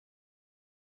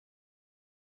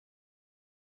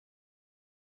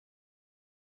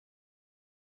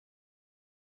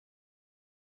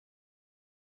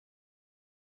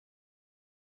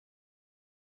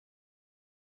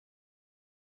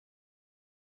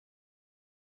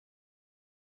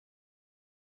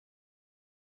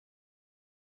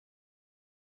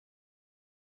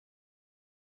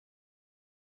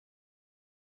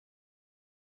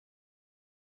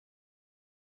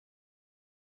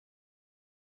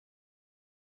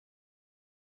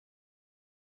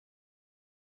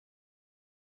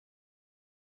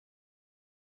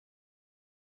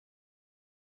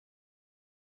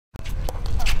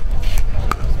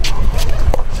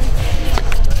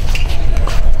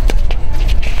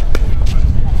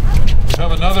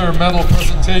another medal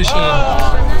presentation,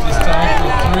 this time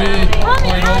for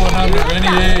 3.0 and under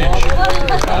any age.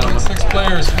 The following 6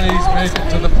 players, please make it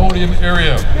to the podium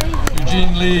area.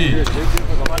 Eugene Lee,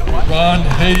 Ron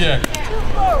Hayek,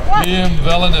 Liam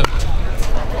Velenev,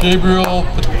 Gabriel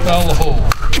Patalho,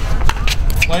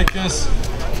 Lycus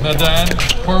Nadan,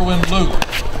 Corwin Luke.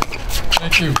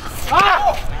 Thank you.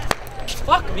 Ah!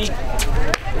 Fuck me.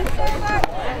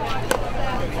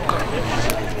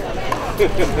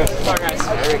 Sorry guys.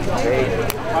 Eric,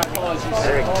 my apologies.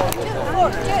 Eric.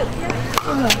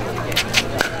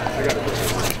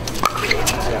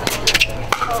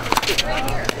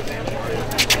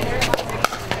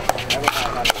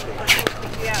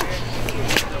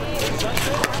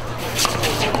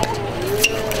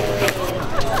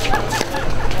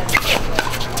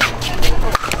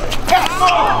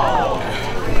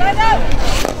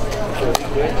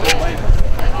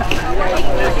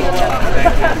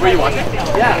 Were you watching?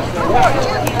 Yeah.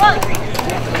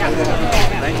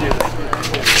 Thank you.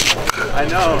 I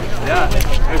know, yeah.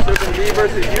 It was me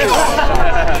versus you.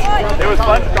 It was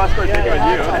fun to cross-court thinking with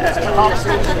you.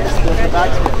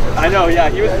 I know, yeah.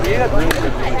 He had really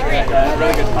good things. Yeah,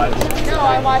 really good touch. I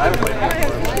haven't played him.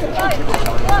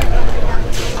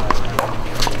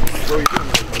 What were you doing?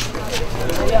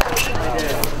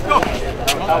 Go!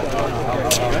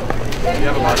 You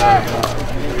have a lot of...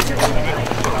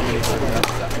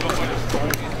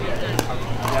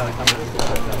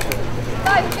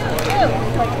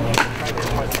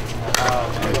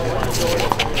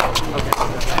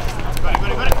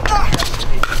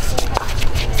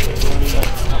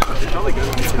 It's probably good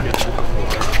when you can get to the floor.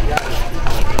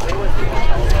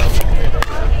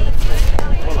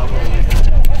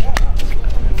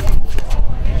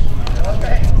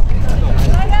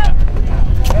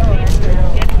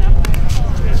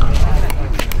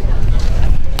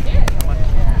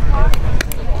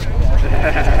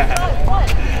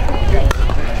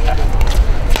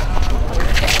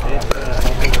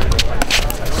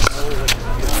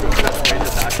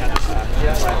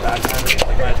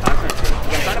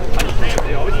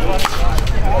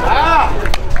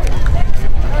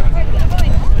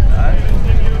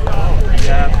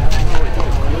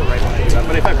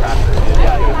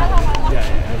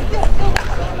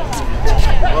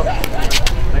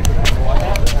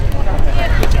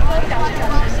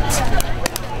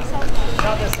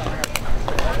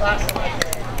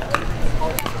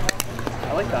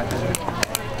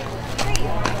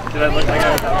 Did I look like I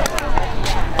was out?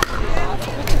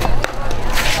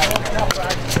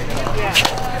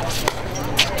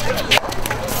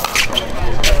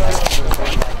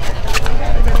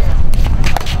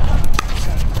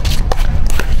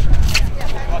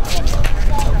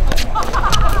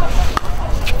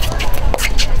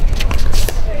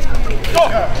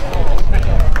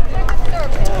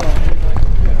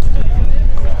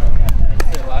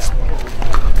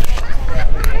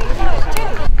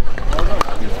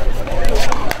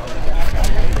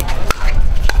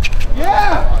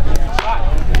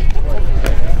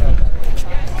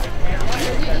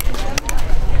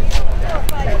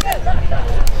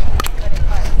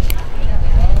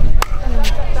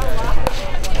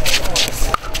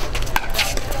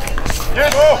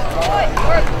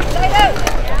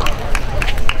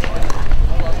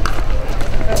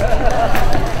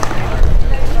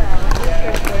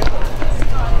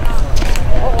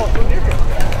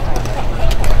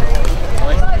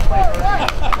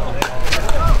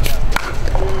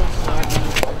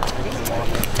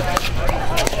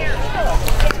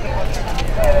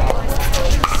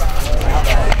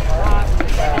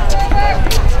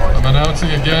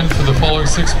 Again for the following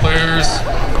 6 players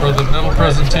for the medal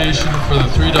presentation for the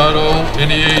 3.0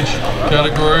 any age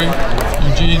category: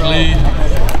 Eugene Lee,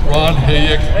 Ron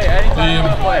Hayek, Liam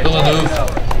Villeneuve,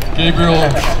 Gabriel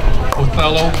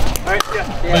Othello,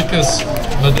 Lycus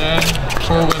Nadan,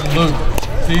 Corwin Luke.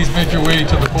 Please make your way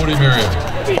to the podium area.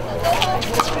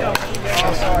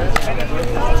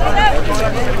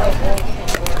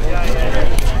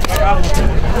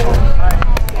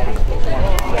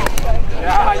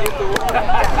 Yeah, you too.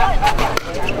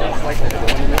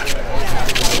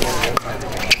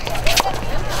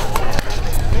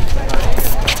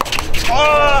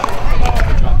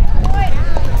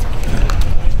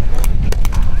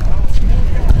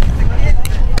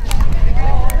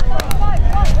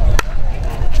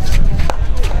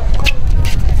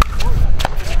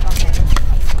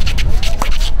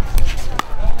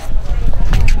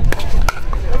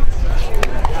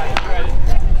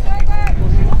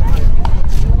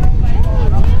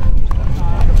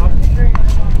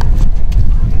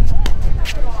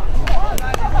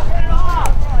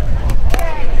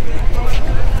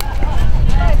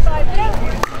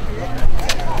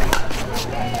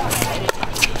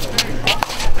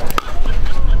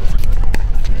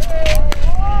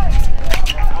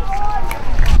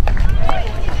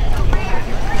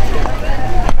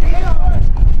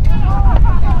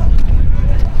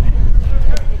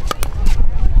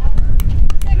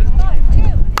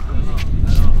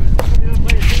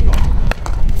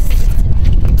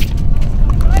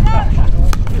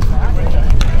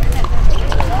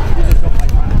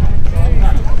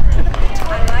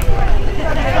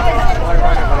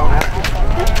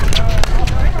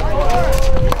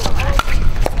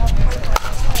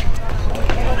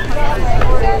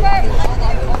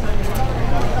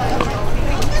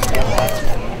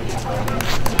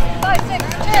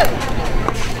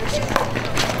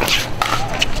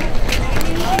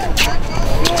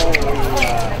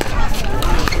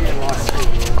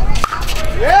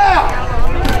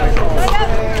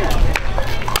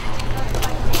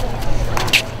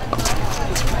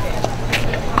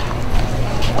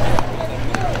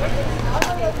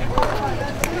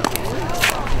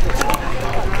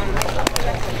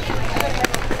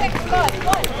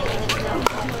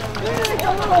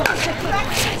 Round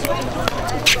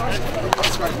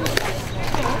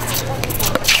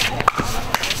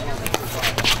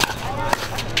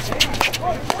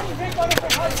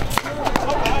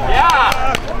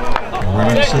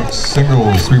 6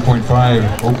 singles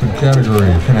 3.5 open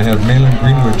category. Can I have Malin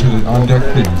Greenwood to the on deck,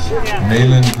 please?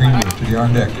 Malin Greenwood to the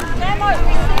on deck.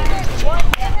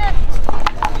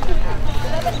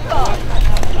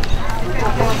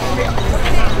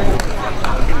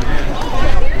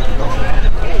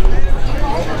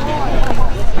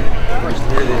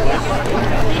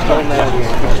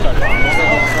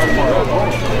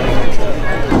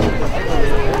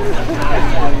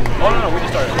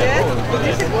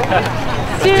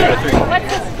 What's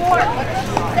the score?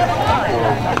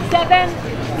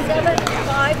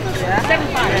 7-5. 7-5.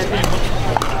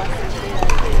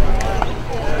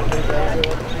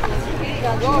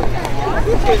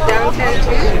 Down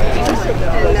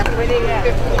 10-2 and winning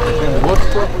 15.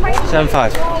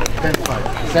 7-5.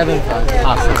 7-5.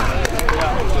 Awesome.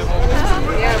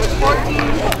 Yeah, it was 14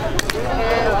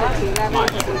 and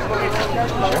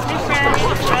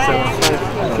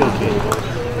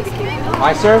 11.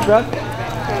 My serve, bro.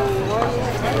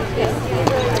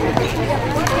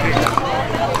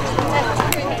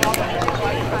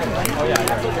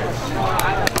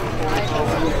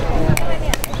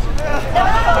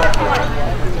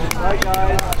 Bye,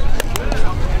 guys.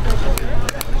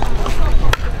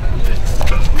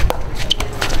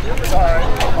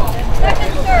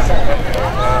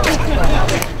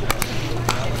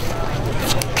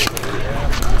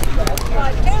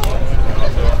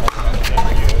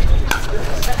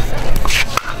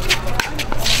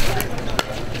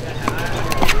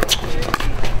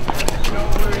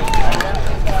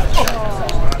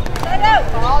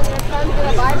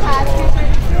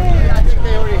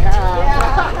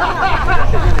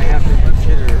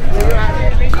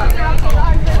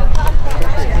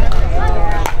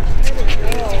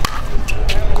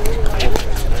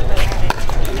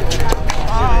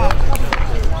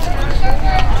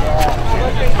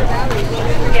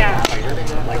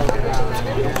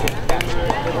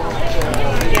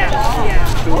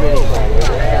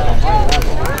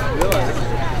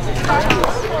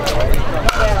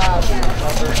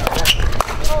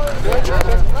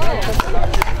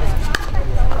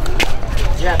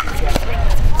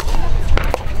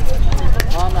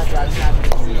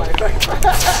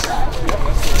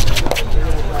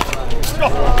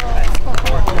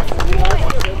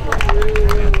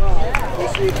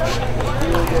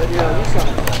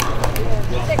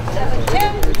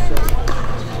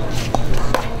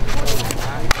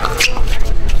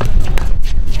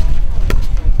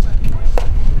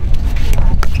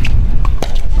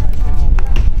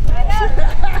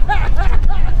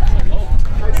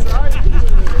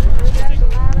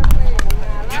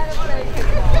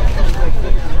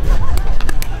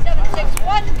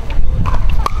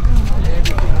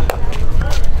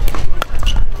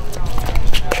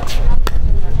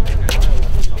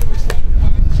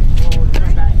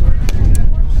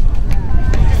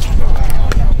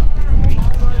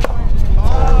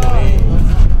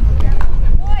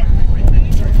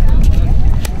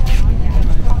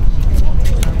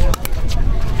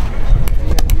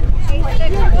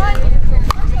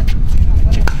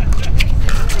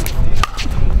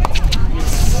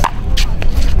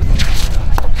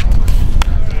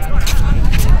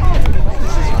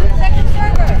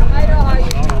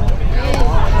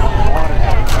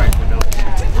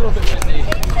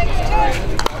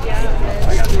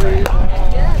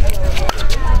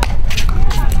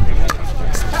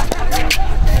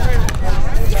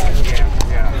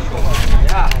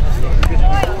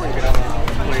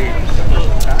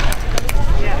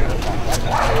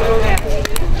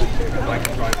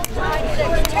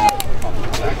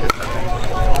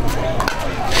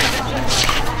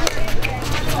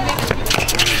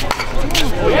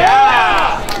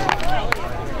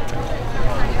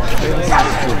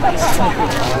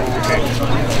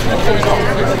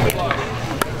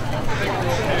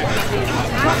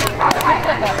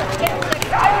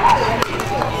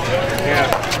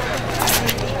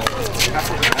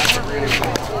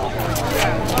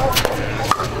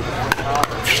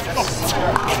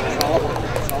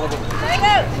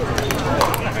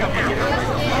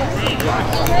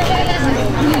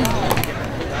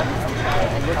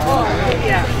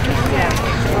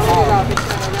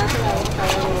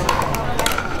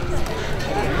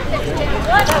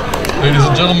 Ladies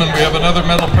and gentlemen, we have another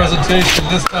medal presentation,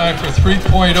 this time for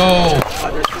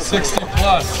 3.0, 60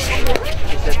 plus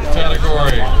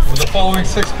category. For the following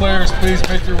 6 players, please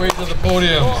make your way to the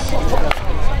podiums.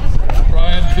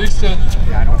 Brian Beeston,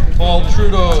 Paul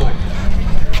Trudeau,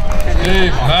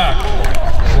 Dave Mack,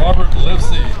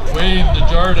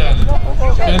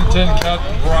 Benton Cat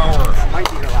Brower. Might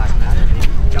be her last match.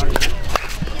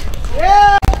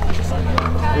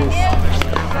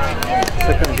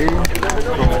 Second game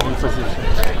from one position.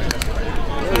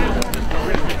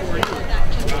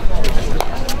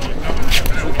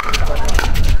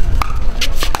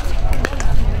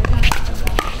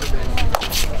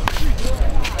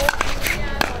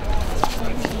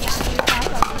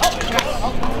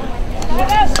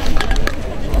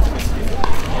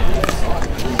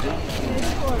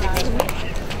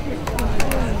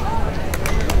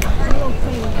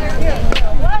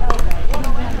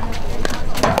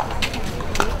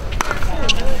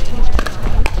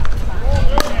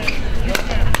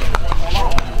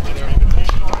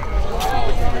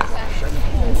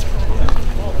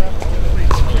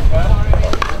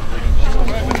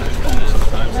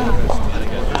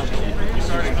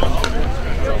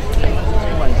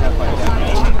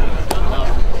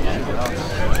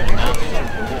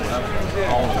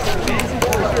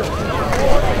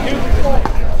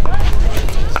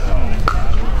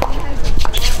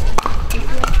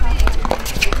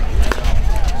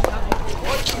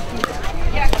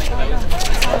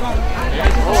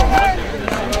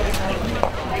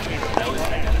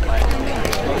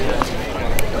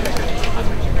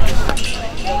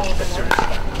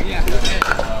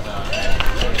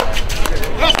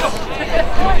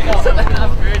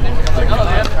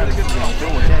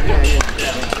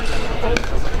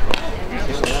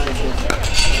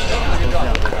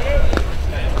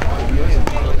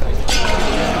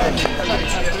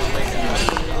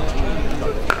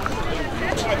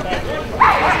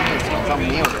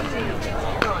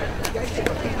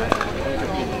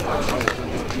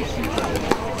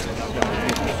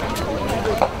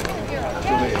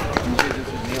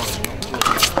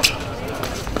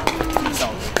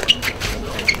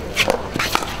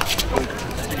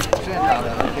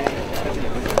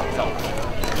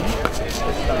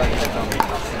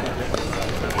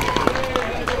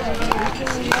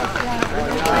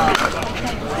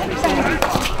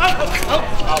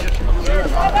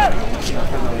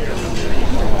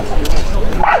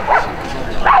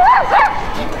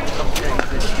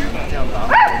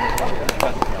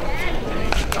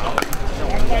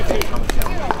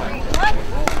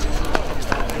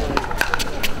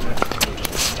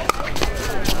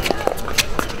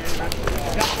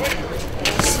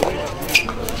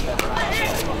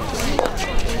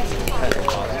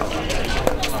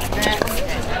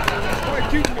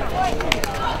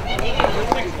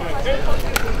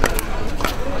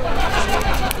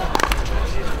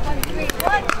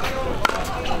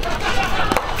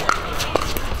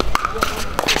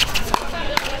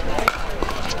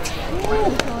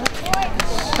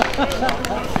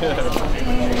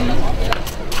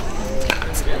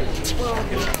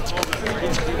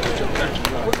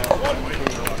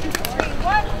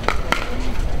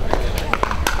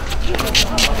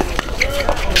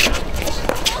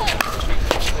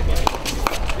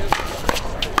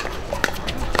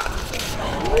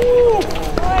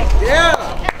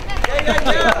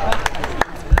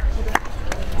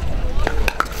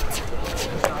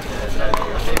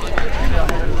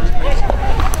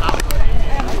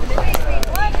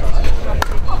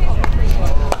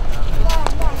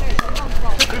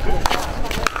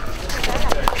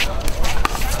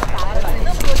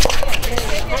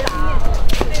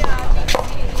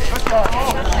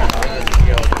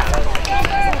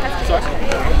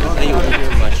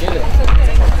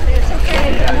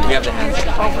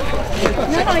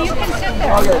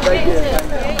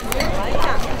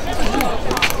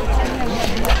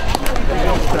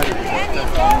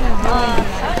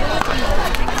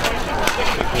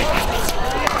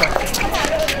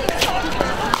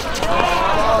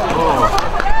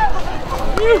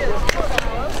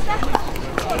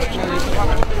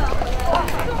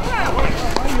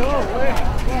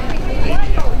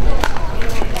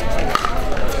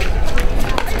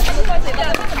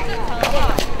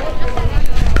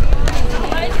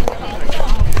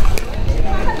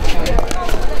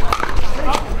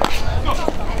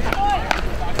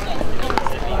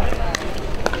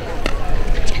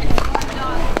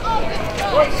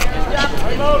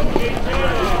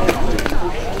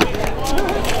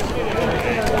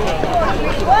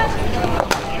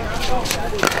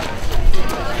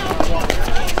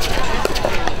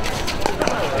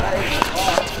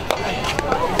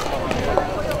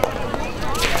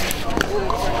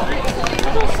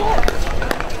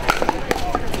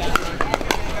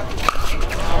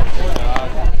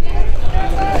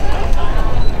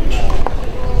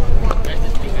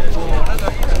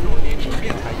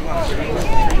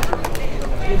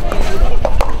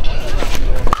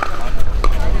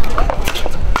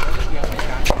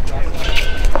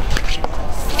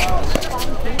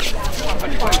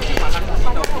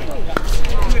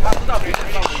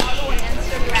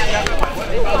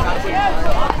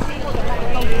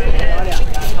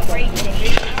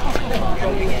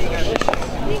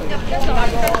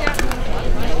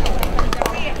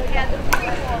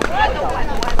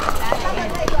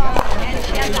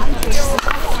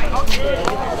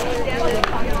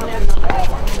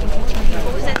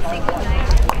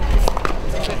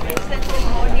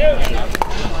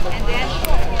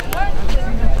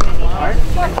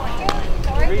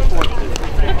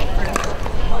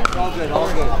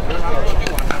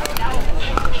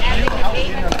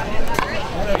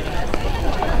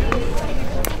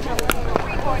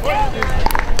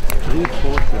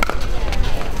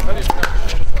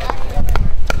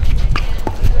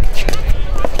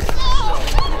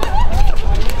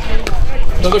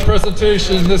 Another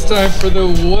presentation, this time for the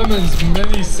women's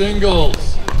mini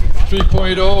singles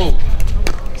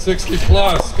 3.0, 60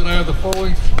 plus. Can I have the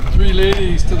following three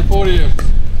ladies to the podium?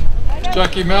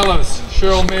 Jackie Mellis,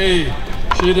 Cheryl May,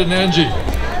 Shada Nanji.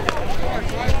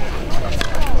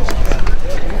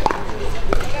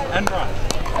 And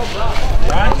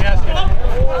Ron Jaskin.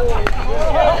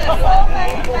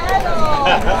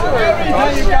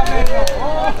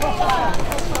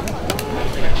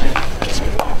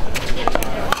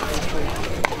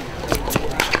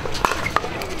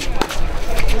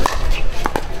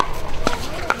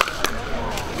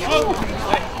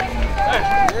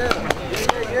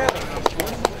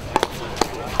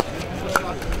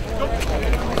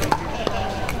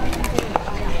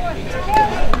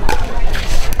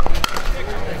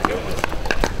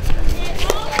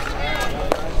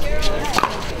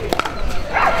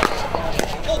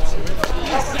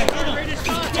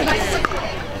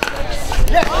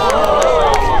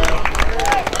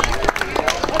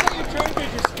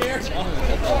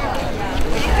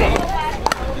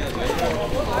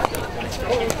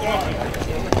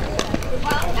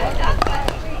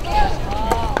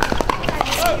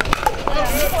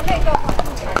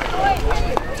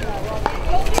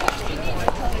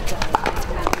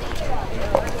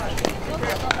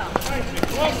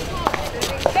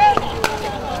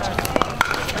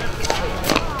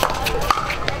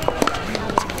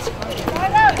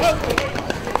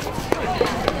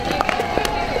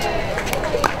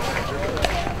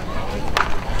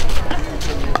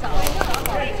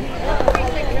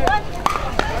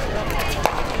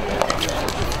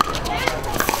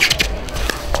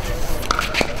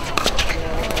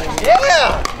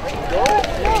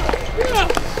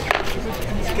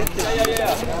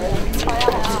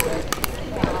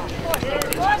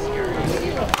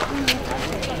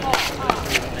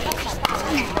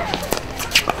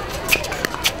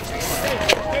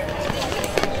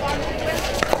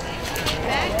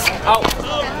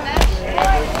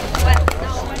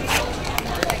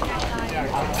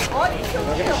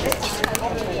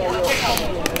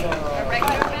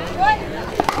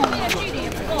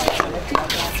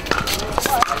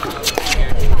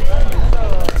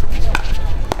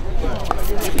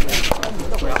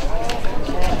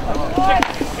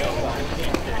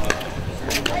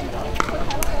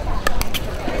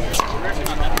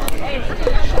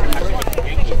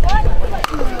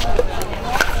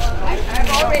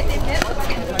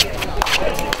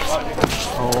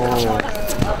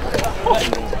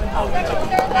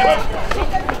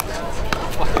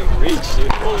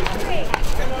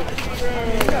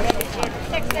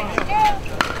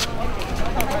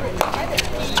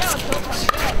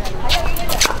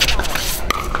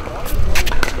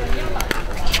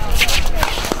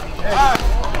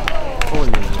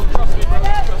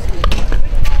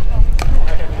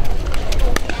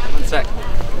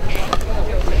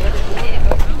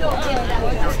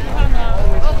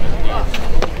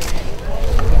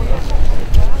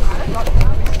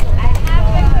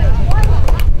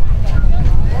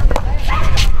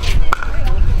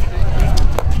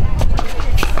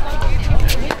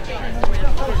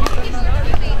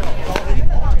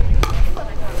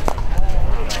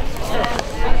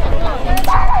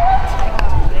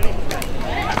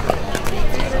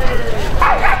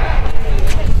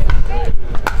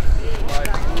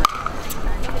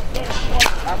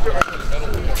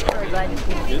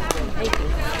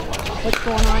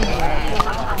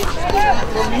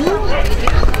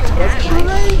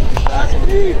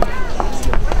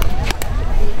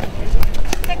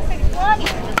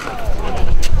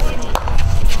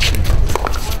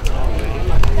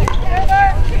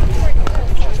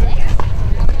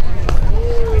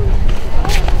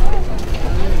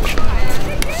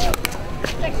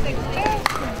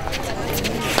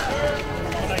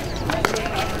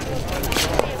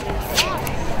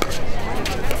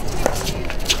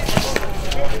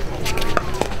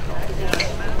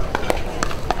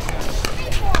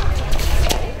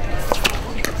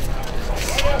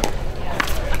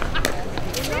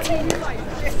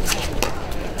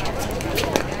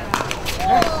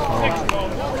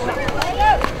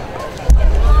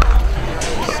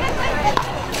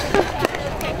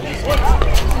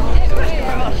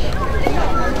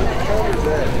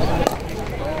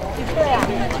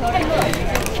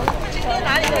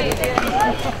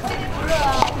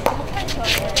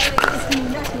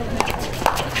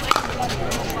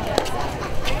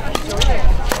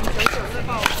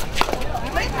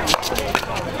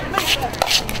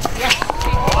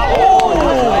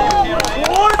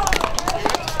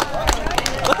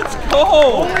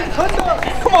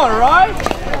 Come on, right?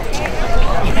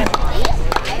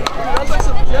 That's like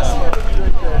some Jesse energy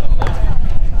right there.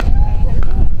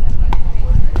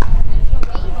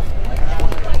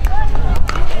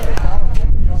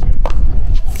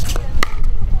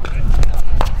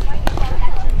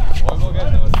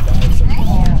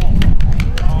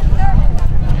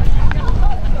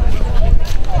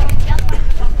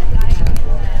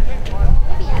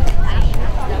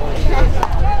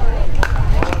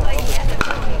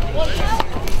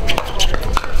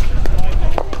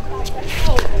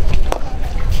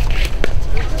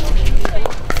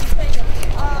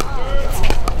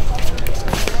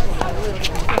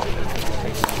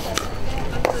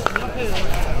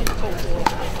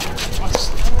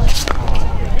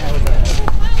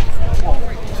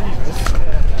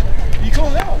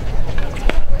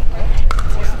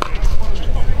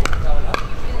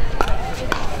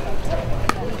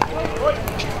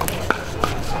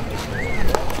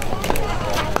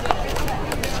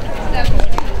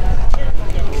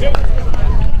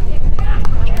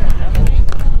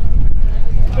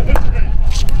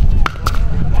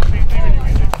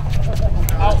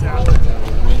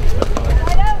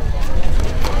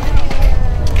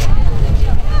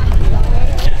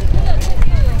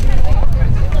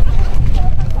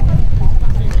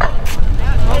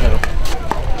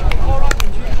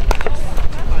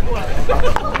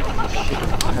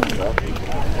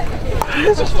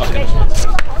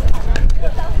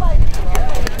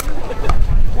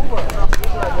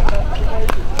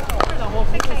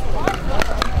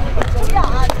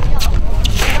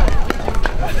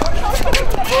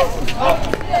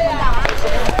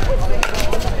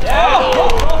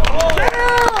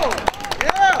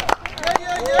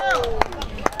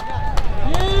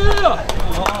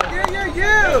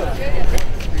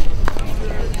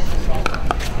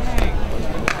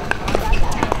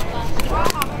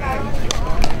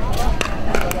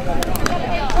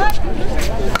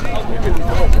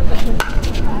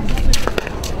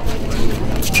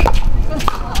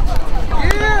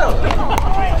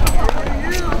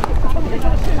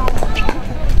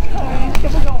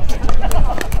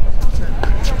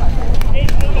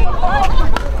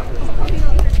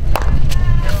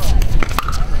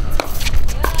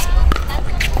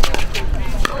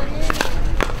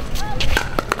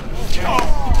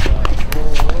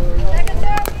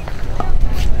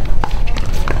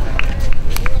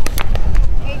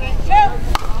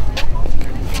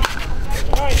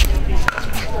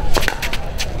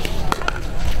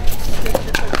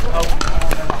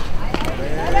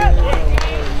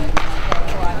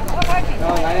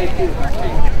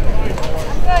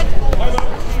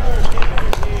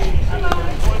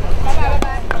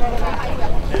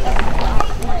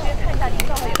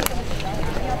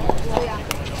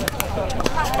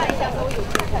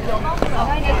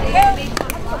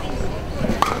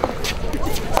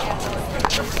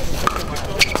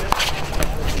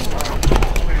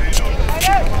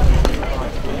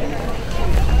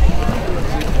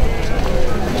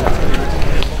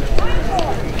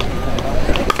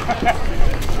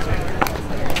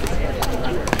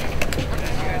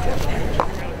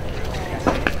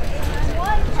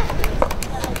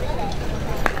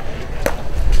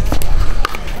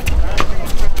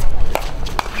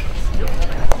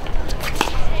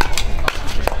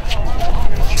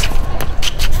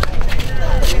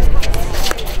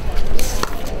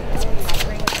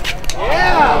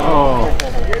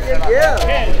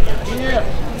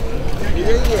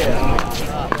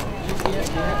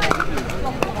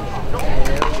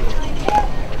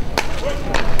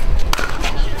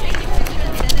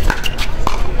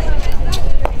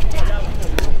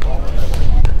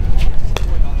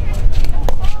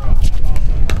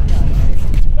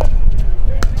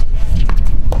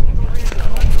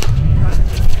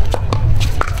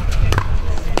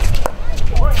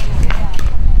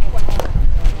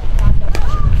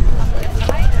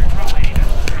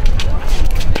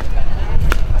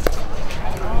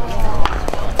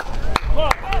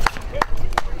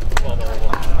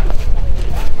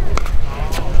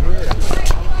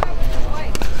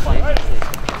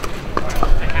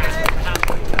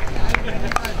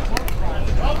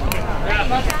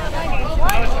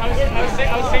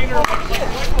 was saying to her,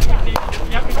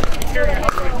 you have to carry your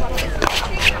husband.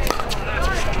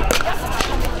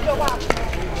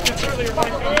 It's really your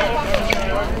wife.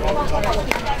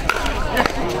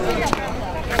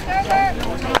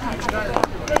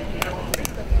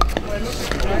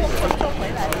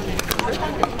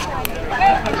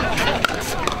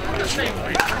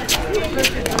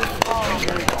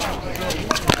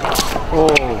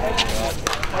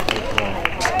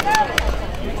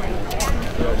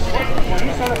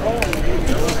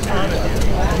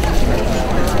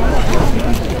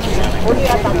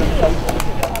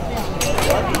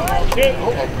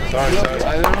 Sorry.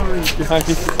 I don't know if behind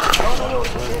me.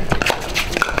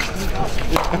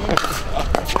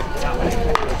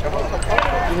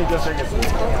 You can just take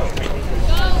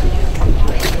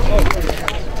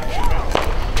it.